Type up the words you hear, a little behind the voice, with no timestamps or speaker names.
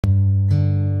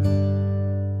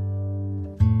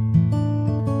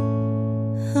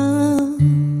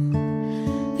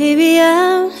Baby,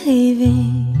 I'm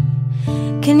leaving.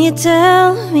 Can you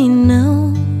tell me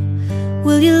now?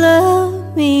 Will you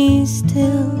love me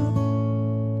still?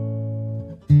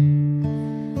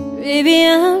 Baby,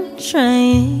 I'm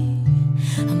trying.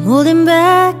 I'm holding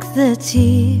back the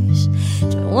tears.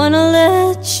 Don't wanna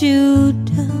let you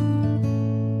down.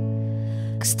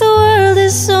 'Cause the world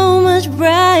is so much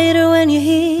brighter when you're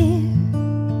here.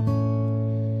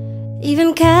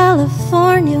 Even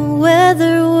California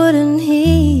weather wouldn't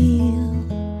heal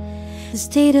the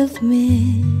state of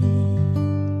missing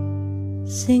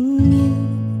you.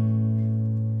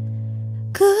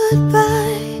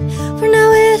 Goodbye, for now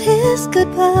it is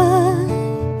goodbye.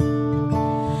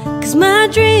 'Cause my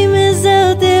dream is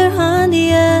out there on the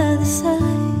other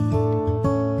side.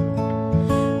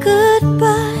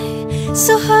 Goodbye,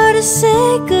 so hard to say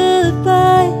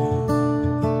goodbye.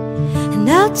 And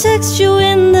I'll text you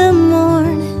in the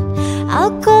morning,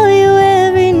 I'll call you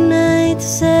every night to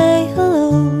say hello,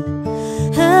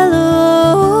 hello.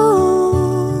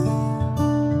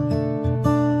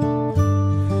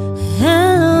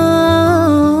 Hello.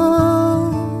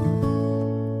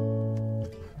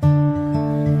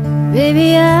 Baby,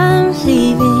 I'm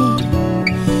leaving.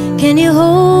 Can you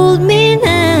hold me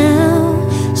now?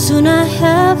 Soon I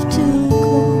have to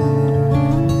go.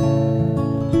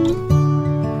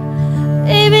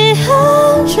 Baby,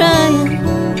 I'm trying.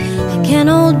 I can't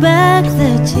hold back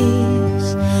the tears.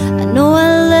 I know I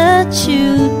let you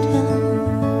down.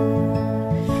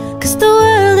 'Cause the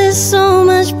world is so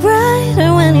much brighter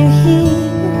when you're here.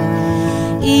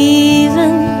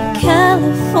 Even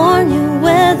California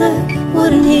weather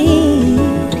wouldn't heal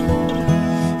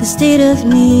the state of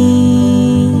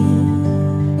needing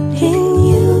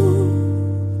you.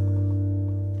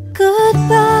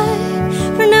 Goodbye,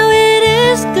 for now it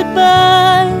is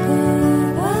goodbye.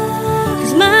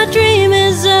 'Cause my dream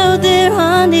is out there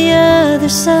on the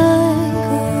other side.